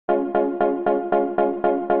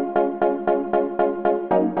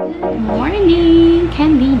morning,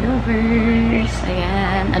 candy lovers!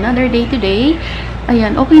 Ayan, another day today.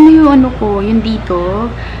 Ayan, okay na yung ano ko, yung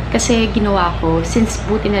dito. Kasi ginawa ko, since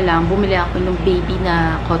buti na lang, bumili ako ng baby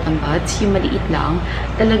na cotton buds, yung maliit lang.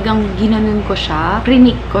 Talagang ginanon ko siya,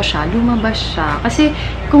 prinik ko siya, lumabas siya. Kasi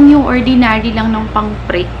kung yung ordinary lang ng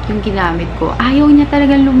pang-prick yung ginamit ko, ayaw niya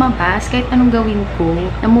talagang lumabas. Kahit anong gawin ko,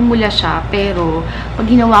 namumula siya. Pero pag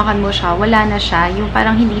hinawakan mo siya, wala na siya. Yung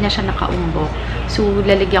parang hindi na siya nakaumbok. So,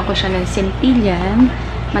 lalagyan ko siya ng CENTELLIAN,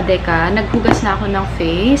 MADECA. Naghugas na ako ng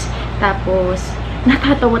face. Tapos,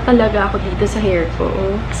 natatawa talaga ako dito sa hair ko.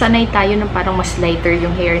 Sanay tayo ng parang mas lighter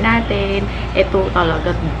yung hair natin. Ito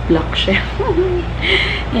talaga black siya.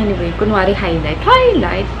 Anyway, kunwari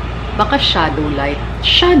highlight. Baka shadow light.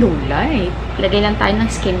 Lagay lang tayo ng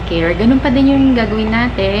skincare. Ganun pa din yung gagawin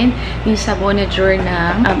natin. Yung sa BONAJOUR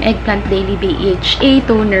na Eggplant Daily BHA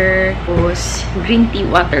Toner. Tapos, green tea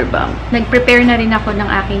water bomb. Nag-prepare na rin ako ng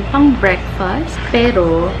aking pang-breakfast.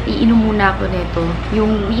 Pero, iinom muna ako nito.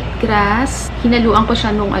 Yung wheatgrass, hinaluan ko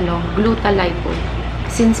siya nung glutathione.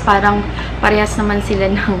 Since parang parehas naman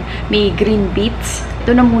sila ng may green beets.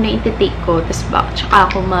 Ito na muna iti-take ko. Tapos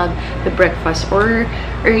tsaka ako mag-breakfast or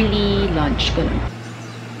early lunch. Ganun.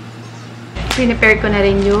 Prepare ko na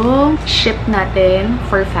rin yung ship natin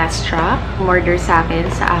for fast track. Order sa akin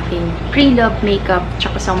sa aking pre-love makeup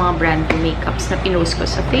tsaka sa mga brand new makeups na pinost ko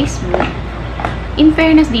sa Facebook. In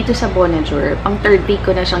fairness dito sa BONAJOUR, pang third week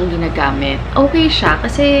ko na siyang ginagamit. Okay siya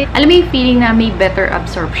kasi alam mo yung feeling na may better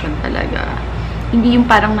absorption talaga. Hindi yung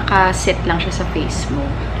parang nakaset lang siya sa face mo.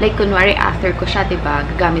 Like, kunwari, after ko siya, diba,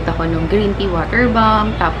 gagamit ako ng green tea water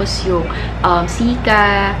bomb, tapos yung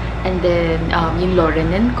Sika, and then yung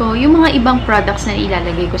Laurenin ko. Yung mga ibang products na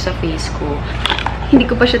ilalagay ko sa face ko, hindi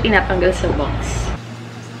ko pa siya tinatanggal sa box.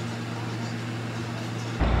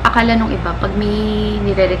 Akala nung iba, pag may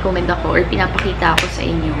nire-recommend ako or pinapakita ako sa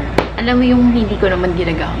inyo, alam mo yung hindi ko naman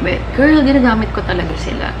ginagamit. Girl, ginagamit ko talaga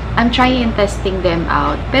sila. I'm trying and testing them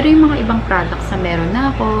out. Pero yung mga ibang products na meron na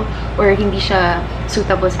ako or hindi siya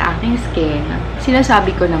suitable sa aking skin,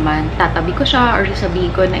 sinasabi ko naman, tatabi ko siya or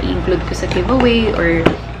sasabihin ko na i-include ko sa giveaway or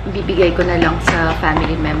ibibigay ko na lang sa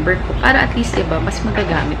family member ko para at least, diba, mas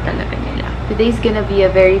magagamit talaga nila. Today's gonna be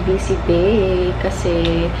a very busy day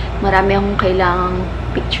kasi marami akong kailangang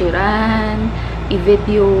picturean,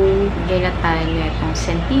 i-video, bigay na tayo itong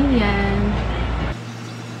CENTELLIAN.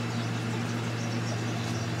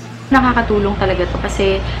 Nakakatulong talaga to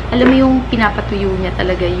kasi alam mo yung pinapatuyo niya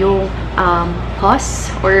talaga yung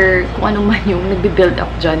pus or kung ano man yung nagbe-build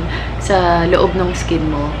up dyan sa loob ng skin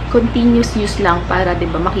mo. Continuous use lang para,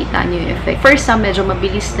 diba, makita niyo yung effect. First, medyo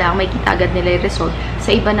mabilis lang, may kita agad nila yung result.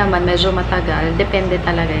 Sa iba naman, medyo matagal. Depende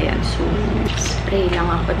talaga yan. So, spray lang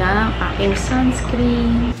ako ng aking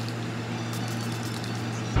sunscreen.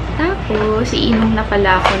 Tapos, iinom na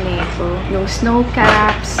pala ako nito. Yung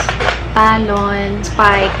SNOWCAPS, THALON,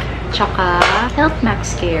 Spike, tsaka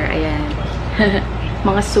HEALTHAMAX Care. Ayan.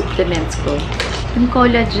 Mga supplements ko. Yung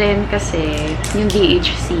collagen kasi, yung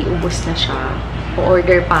DHC, ubos na siya.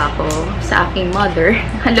 O-order pa ako sa aking mother.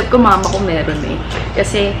 Alam ko mama ko meron eh.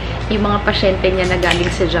 Kasi yung mga pasyente niya na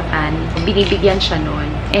galing sa Japan, binibigyan siya nun.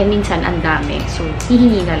 Eh, minsan ang dami. So,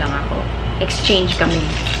 hihingi na lang ako. Exchange kami.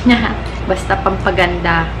 Basta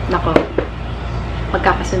pampaganda. Nako,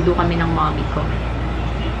 magkakasundo kami ng mommy ko.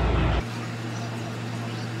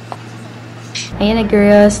 Ayan na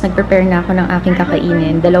girls, nag-prepare na ako ng aking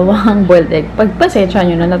kakainin. Dalawang boiled egg. Pagpasensya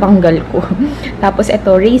nyo na, natanggal ko. Tapos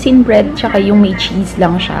ito, raisin bread, tsaka yung may cheese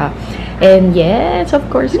lang siya. And yes, of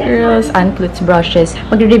course girls, ANNECLUTZ brushes.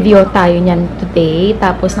 Mag-review tayo niyan today.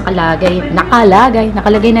 Tapos nakalagay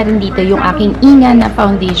na rin dito yung aking INGA na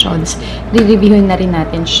foundations. Re-reviewin na rin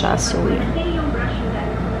natin siya. So, yan.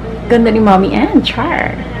 Ganda ni Mommy and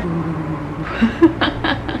Char.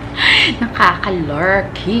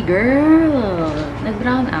 Nakaka-lurky, girl.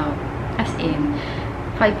 Nag-brown out. As in,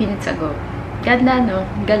 5 minutes ago. Ganda, no?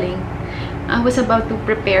 Galing. I was about to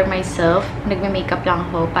prepare myself. Nagme-makeup lang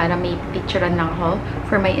ako para may picturean lang ako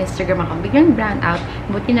for my Instagram account. Biglang brown out.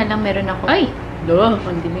 Buti na lang meron ako. Ay! Duh!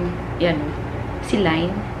 Ang dilim. Yan. Si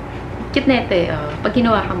Line. Cute na ito eh. Pag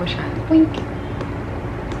ginawa ka mo siya. Poink.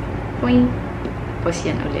 Poink. Tapos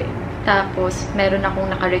yan ulit. Tapos, meron akong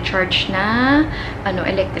naka-recharge na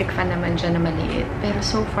electric fan naman dyan na maliit. Pero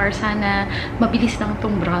so far, sana mabilis lang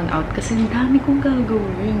itong brown out kasi ang dami kong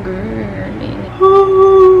gagawin, girl.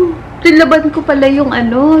 Nilaban ko pala yung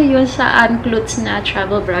yung sa ANNECLUTZ na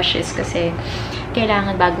travel brushes kasi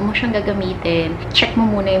kailangan bago mo siyang gagamitin, check mo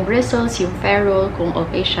muna yung bristles, yung ferrule, kung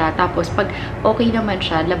okay siya. Tapos, pag okay naman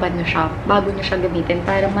siya, laban mo siya bago nyo siya gamitin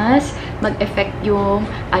para mas mag-effect yung,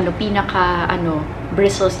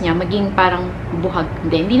 bristles niya, maging parang buhag.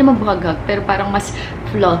 Hindi naman buhaghag, pero parang mas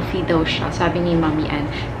fluffy daw siya, sabi ni Mami Ann.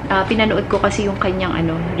 Pinanood ko kasi yung kanyang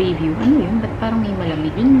review. Ano yun? Ba't parang may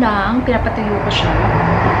malamig? Yun lang. Pinapatuyo ko siya.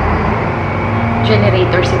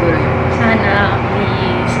 Generator siguro yun. Sana,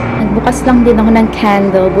 please. Nagbukas lang din ako ng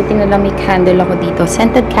candle. Buti na lang may candle ako dito.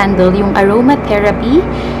 Scented candle. Yung aromatherapy.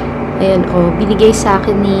 Ayan, binigay sa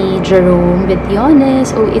akin ni Jerome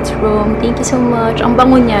Bediones. Oh, it's Rome. Thank you so much. Ang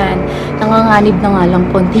bango niyan. Nanganganib na nga lang.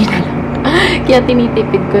 Konti na lang. Kaya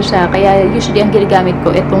tinitipid ko siya. Kaya usually ang ginagamit ko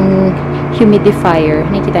itong humidifier.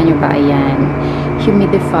 Nakikita nyo ba? Ayan.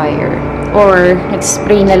 Humidifier. Or,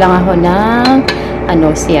 nag-spray na lang ako ng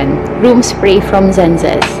room spray from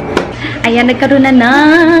Zenzes. Ayan, nagkaroon na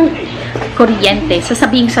ng kuryente.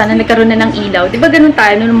 Sasabihin sana nagkaroon na ng ilaw. Di ba ganun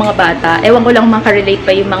tayo nung mga bata? Ewan ko lang makarelate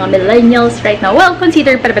pa yung mga millennials right now. Well,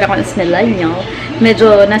 consider pa rin ako as millennial.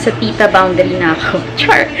 Medyo nasa tita boundary na ako.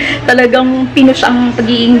 Char! Talagang pinush ang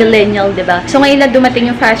pagiging millennial, di ba? So, ngayon lang dumating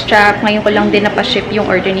yung fast track. Ngayon ko lang din napaship yung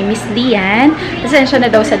order ni Miss Lian. Pasensya na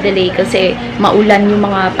daw sa delay kasi maulan yung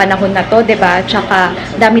mga panahon na to, di ba? Tsaka,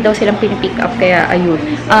 dami daw silang pinipick up. Kaya, ayun.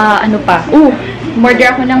 Order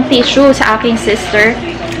ako ng tissue sa aking sister.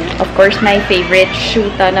 Of course, my favorite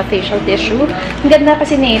Shuta na facial tissue. Ang ganda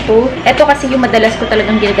kasi nito. Ito kasi yung madalas ko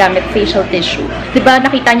talagang ginagamit facial tissue. Diba,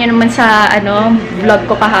 nakita niyo naman sa vlog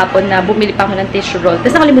ko kahapon na bumili pa ako ng tissue roll.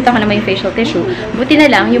 Tapos nakalimutan ko naman yung facial tissue. Buti na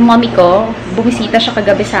lang, yung mommy ko, bumisita siya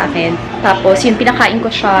kagabi sa akin. Tapos, yun, pinakain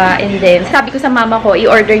ko siya. And then, sabi ko sa mama ko,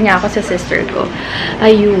 i-order niya ako sa sister ko.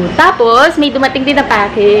 Ayun. Tapos, may dumating din na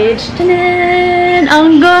package. Tanan!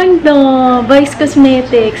 Ang ganda! Vice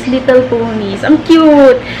Cosmetics, Little Ponies. Ang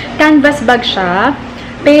cute! Canvas bag siya,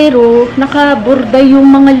 pero nakaburda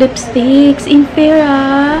yung mga lipsticks. In fair,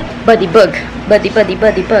 body bag.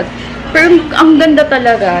 Pero ang ganda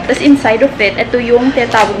talaga. Tapos inside of it, ito yung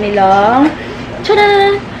tinatawag nilang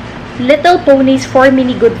tada! Little Ponies 4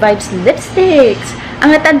 Mini Good Vibes Lipsticks.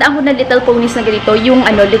 Ang natandaan ko na Little Ponies na ganito, yung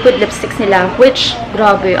liquid lipsticks nila, which,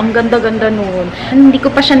 grabe, ang ganda-ganda nun. Hindi ko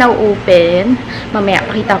pa siya na-open. Mamaya,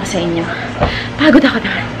 pakita ko sa inyo. Pagod ako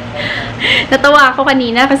naman. Natawa ako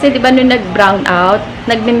kanina kasi 'di ba nung nag-brown out,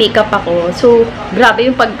 nagme-makeup ako. So, grabe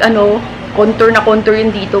yung pag contour na contour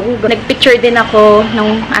yung dito. Nagpicture din ako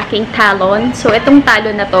ng aking THALON. So, itong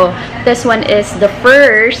THALON na to, this one is the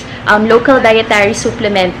first local dietary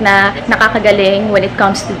supplement na nakakagaling when it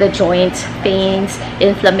comes to the joints, pains,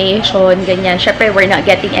 inflammation, ganyan. Syempre, we're not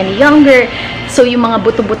getting any younger. So, yung mga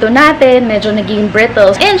buto-buto natin, medyo naging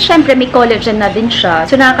brittle. And, syempre, may collagen na din siya.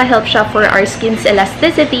 So, nakaka-help siya for our skin's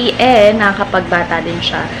elasticity and nakakapagbata din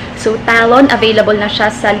siya. So, THALON, available na siya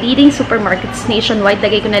sa leading supermarkets nationwide.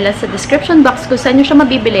 Lagay ko na lang sa description box kung saan nyo siya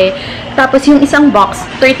mabibili. Tapos, yung isang box,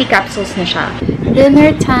 30 capsules na siya.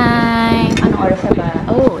 Dinner time! Anong oras na ba?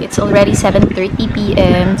 Oh, it's already 7:30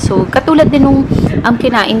 p.m. So, katulad din nung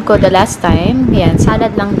kinain ko the last time. Yan,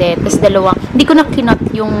 salad lang din. Tapos, dalawang, hindi ko na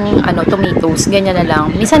kinot yung tomatoes. Ganyan na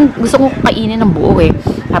lang. Minsan, gusto ko kainin ng buo eh.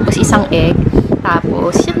 Tapos, isang egg.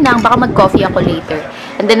 Tapos, yun lang. Baka mag-coffee ako later.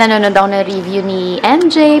 And then, nanonood ako ng review ni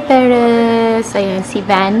MJ Perez. Ayun, si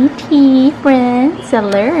Vanity Friends.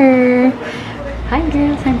 Hello! Hi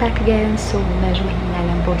girls! I'm back again. So, medyo mahina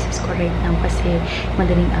lang boses ko right now kasi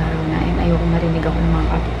madaling araw na and ayoko marinig ako ng mga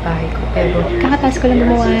kapitbahay ko. Pero, kakataas ko lang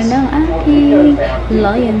gumawa ng aking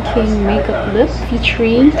Lion King makeup look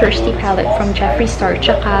featuring Thirsty Palette from Jeffree Star.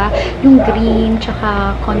 Tsaka, yung green,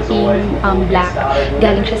 tsaka konting black.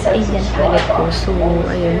 Galing siya sa Asian palette ko. So,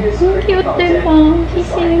 ayun. Cute din po. Si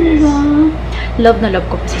Simba. Love na love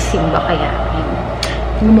ko pa si Simba. Kaya, ayun.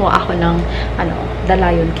 Gumawa ako ng, The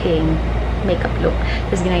Lion King makeup look.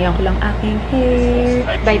 Tapos ginayan ko lang aking hair.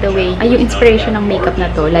 By the way, ay yung inspiration ng makeup na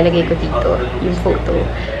to, lalagay ko dito, yung photo.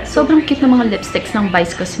 Sobrang cute ng mga lipsticks ng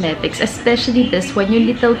Vice Cosmetics, especially this one, yung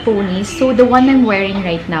Little Ponies. So, the one I'm wearing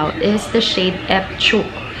right now is the shade F Chook.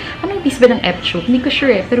 Ano yung piece ba ng F Chook? Hindi ko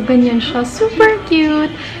sure eh, pero ganyan siya. Super cute!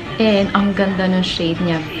 And ang ganda ng shade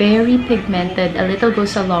niya. Very pigmented. A little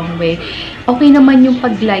goes a long way. Okay naman yung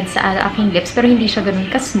pag-glide sa aking lips, pero hindi siya ganun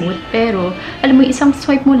ka-smooth. Pero, alam mo, isang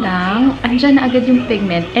swipe mo lang, andyan na agad yung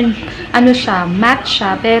pigment. And, siya, matte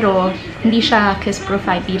siya, pero hindi siya kiss-proof,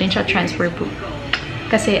 hindi rin siya transfer-proof.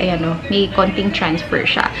 Kasi, ayan may konting transfer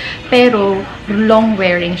siya. Pero, long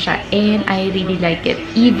wearing siya. And, I really like it.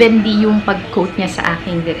 Evenly yung pag-coat niya sa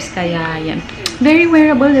aking lips. Kaya, yan. Very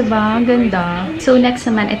wearable, diba? Ganda. So, next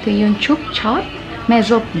naman, ito yung Chook Chop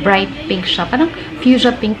medyo bright pink siya. Parang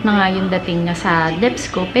fuchsia pink na nga yung dating niya sa lips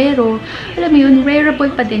ko. Pero, alam mo yun, wearable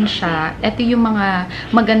pa din siya. Ito yung mga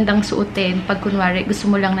magandang suotin. Pag kunwari, gusto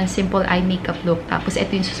mo lang ng simple eye makeup look. Tapos,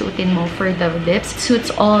 ito yung susuotin mo for the lips. Suits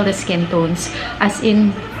all the skin tones. As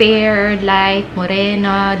in, fair, light,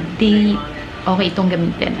 morena, deep. Okay itong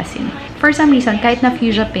gamitin. As in, for some reason, kahit na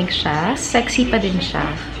fuchsia pink siya, sexy pa din siya.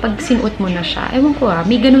 Pag sinuot mo na siya, ewan ko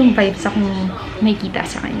may ganung vibes akong nakikita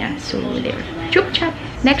sa kanya. So, there. Chup chap!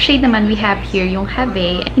 Next shade naman we have here, yung Have.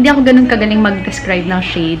 Hindi ako ganun kagaling mag-describe ng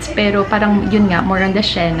shades, pero parang yun nga, more on the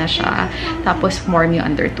sienna siya. Tapos, warm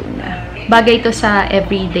yung undertone na. Bagay ito sa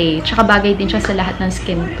everyday, tsaka bagay din siya sa lahat ng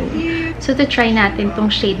skin tone. So, to try natin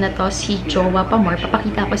tong shade na to, si Jowa pa more.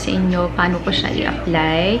 Papakita ko sa inyo paano ko siya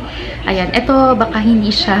i-apply. Ayan, ito baka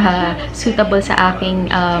hindi siya suitable sa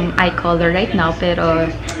aking eye color right now, pero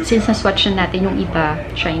since na-swatch na natin yung iba,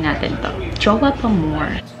 try natin to. Jowa pa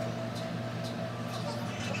more.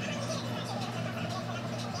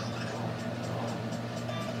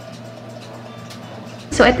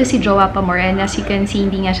 So, ito si Jowa pa more. And as you can see,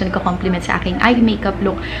 hindi nga siya nagko-compliment sa aking eye makeup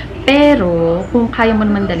look. Pero, kung kaya mo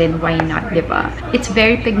naman dalhin, why not, diba? It's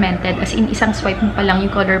very pigmented. As in, isang swipe mo pa lang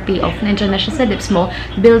yung color payoff. Nandiyan na siya sa lips mo.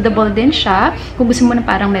 Buildable din siya. Kung gusto mo na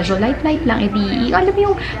parang medyo light-light lang, edi, alam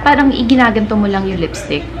mo yung parang iginaganto mo lang yung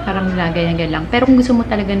lipstick. Parang ganyan-ganyan lang. Pero kung gusto mo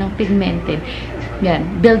talaga ng pigmented, yan,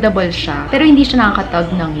 buildable siya. Pero hindi siya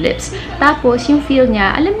nakakatag ng lips. Tapos, yung feel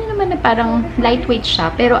niya, alam niyo naman na parang lightweight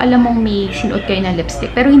siya, pero alam mong may sinuot kayo na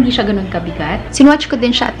lipstick. Pero hindi siya ganun kabigat. Sinwatch ko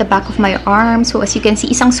din siya at the back of my arm. So, as you can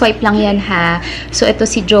see, isang swipe lang yan ha. So, ito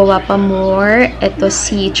si Jowa pa more. Ito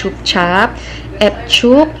si Chup Chap.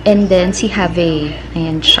 Epchuk, and then si Have.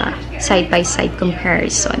 Ayan siya. Side-by-side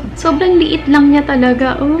comparison. Sobrang liit lang niya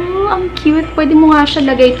talaga. Oh, ang cute. Pwede mo nga siya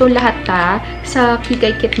lagay ito lahat sa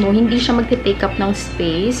kikay kit mo. Hindi siya magte-take up ng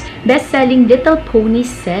space. Best-selling Little Pony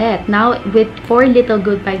set. Now, with 4 Little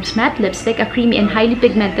Good Vibes matte lipstick, a creamy and highly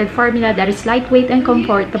pigmented formula that is lightweight and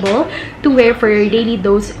comfortable to wear for your daily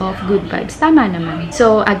dose of good vibes. Tama naman.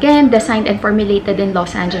 So, again, designed and formulated in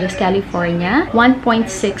Los Angeles, California. 1.6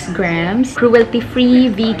 grams. Cruelty-free,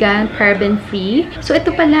 vegan, paraben-free. So,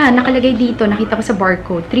 ito pala, nakalagay dito, nakita ko sa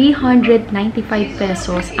barcode, 395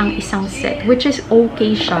 pesos ang isang set, which is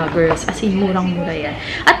okay siya, girls. As in, murang-mura yan.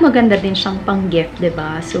 At maganda din siyang pang-gift,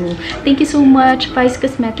 diba? So, thank you so much, Vice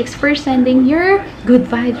Cosmetics, for sending your Good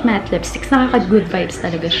Vibes matte lipsticks. Nakaka-good vibes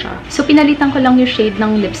talaga siya. So, pinalitan ko lang yung shade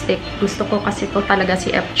ng lipstick. Gusto ko kasi ito talaga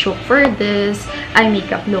si Epchuk for this eye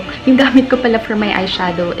makeup look. Yung gamit ko pala for my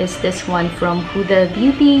eyeshadow is this one from Huda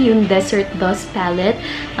Beauty, yung Desert Dust palette.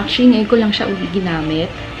 Actually, ngayon ko lang siya uli ginamit.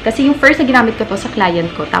 Kasi yung first na ginamit ko to sa client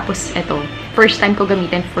ko. Tapos, eto, first time ko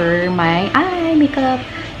gamitin for my eye makeup.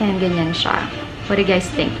 Ayan, ganyan siya. What do you guys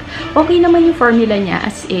think? Okay naman yung formula niya.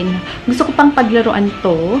 As in, gusto ko pang paglaruan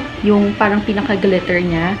to. Yung parang pinaka-glitter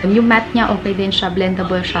niya. Yung matte niya, okay din siya.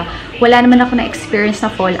 Blendable siya. Wala naman ako na-experience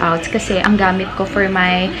na fallouts. Kasi ang gamit ko for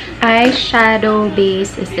my eyeshadow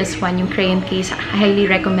base is this one. Yung crayon case. I highly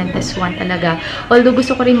recommend this one talaga. Although,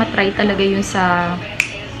 gusto ko rin matry talaga yung sa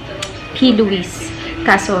P. Louise.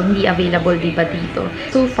 Kaso, hindi available, diba, dito.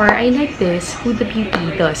 So far, I like this. Huda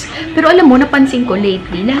Beauty does. Pero alam mo, napansin ko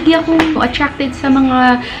lately, lagi akong attracted sa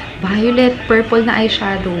mga violet, purple na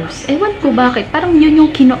eyeshadows. Ewan ko bakit. Parang yun yung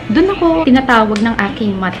doon ako tinatawag ng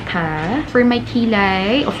aking mata. For my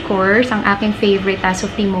kilay, of course, ang aking favorite as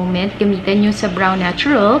of the moment, gamitin yung sa Brown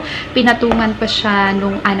Natural. Pinatungan pa siya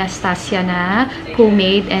nung Anastasia na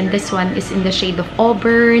pomade. And this one is in the shade of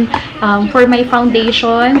Auburn. For my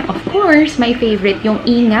foundation, of course, my favorite, yung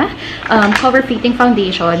INGA Cover Fitting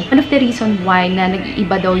Foundation. One of the reason why na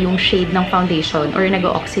nag-iiba daw yung shade ng foundation or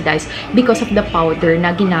nag-oxidize because of the powder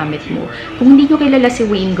na ginamit mo. Kung hindi nyo kilala si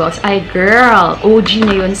Wayne Goss, ay girl, OG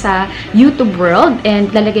na yun sa YouTube world.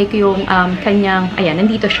 And lalagay ko yung kanyang, ayan,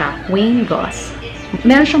 nandito siya, Wayne Goss.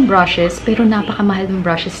 Meron siyang brushes, pero napakamahal ng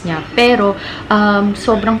brushes niya. Pero,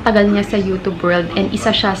 sobrang tagal niya sa YouTube world and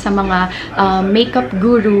isa siya sa mga makeup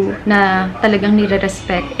guru na talagang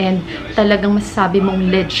nire-respect and talagang masasabi mong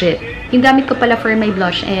legit. Yung gamit ko pala for my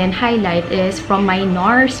blush and highlight is from my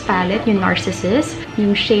NARS palette, yung Narcissus.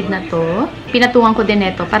 Yung shade na to. Pinatungan ko din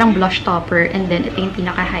ito, parang blush topper, and then ito yung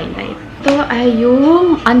pinaka-highlight. Ito ay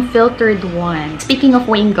yung unfiltered one. Speaking of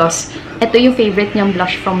Wayne Goss, ito yung favorite niyang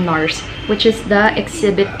blush from NARS, which is the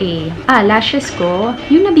Exhibit A. Lashes ko,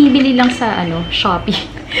 yung nabibili lang sa,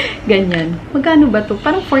 Shopee. Ganyan. Magkano ba to?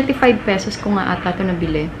 Parang 45 pesos ko nga ata ito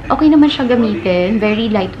nabili. Okay naman siya gamitin. Very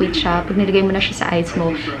lightweight siya. Pag nilagay mo na siya sa eyes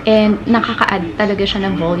mo. And nakaka-add talaga siya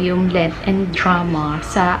ng volume, length, and drama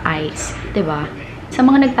sa eyes. Diba? Sa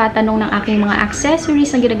mga nagtatanong ng aking mga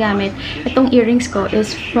accessories na ginagamit, itong earrings ko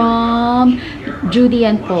is from Judy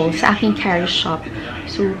and Paul sa aking carry shop.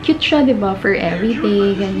 So, cute siya, diba? For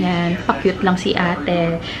everyday, ganyan. Pa-cute lang si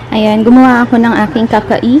ate. Ayan, gumawa ako ng aking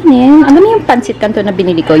kakainin. Alam mo yung pancit canton na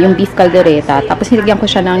binili ko, yung beef caldereta. Tapos nilagyan ko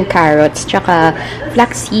siya ng carrots, tsaka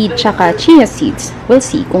flaxseed, tsaka chia seeds. We'll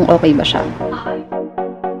see kung okay ba siya.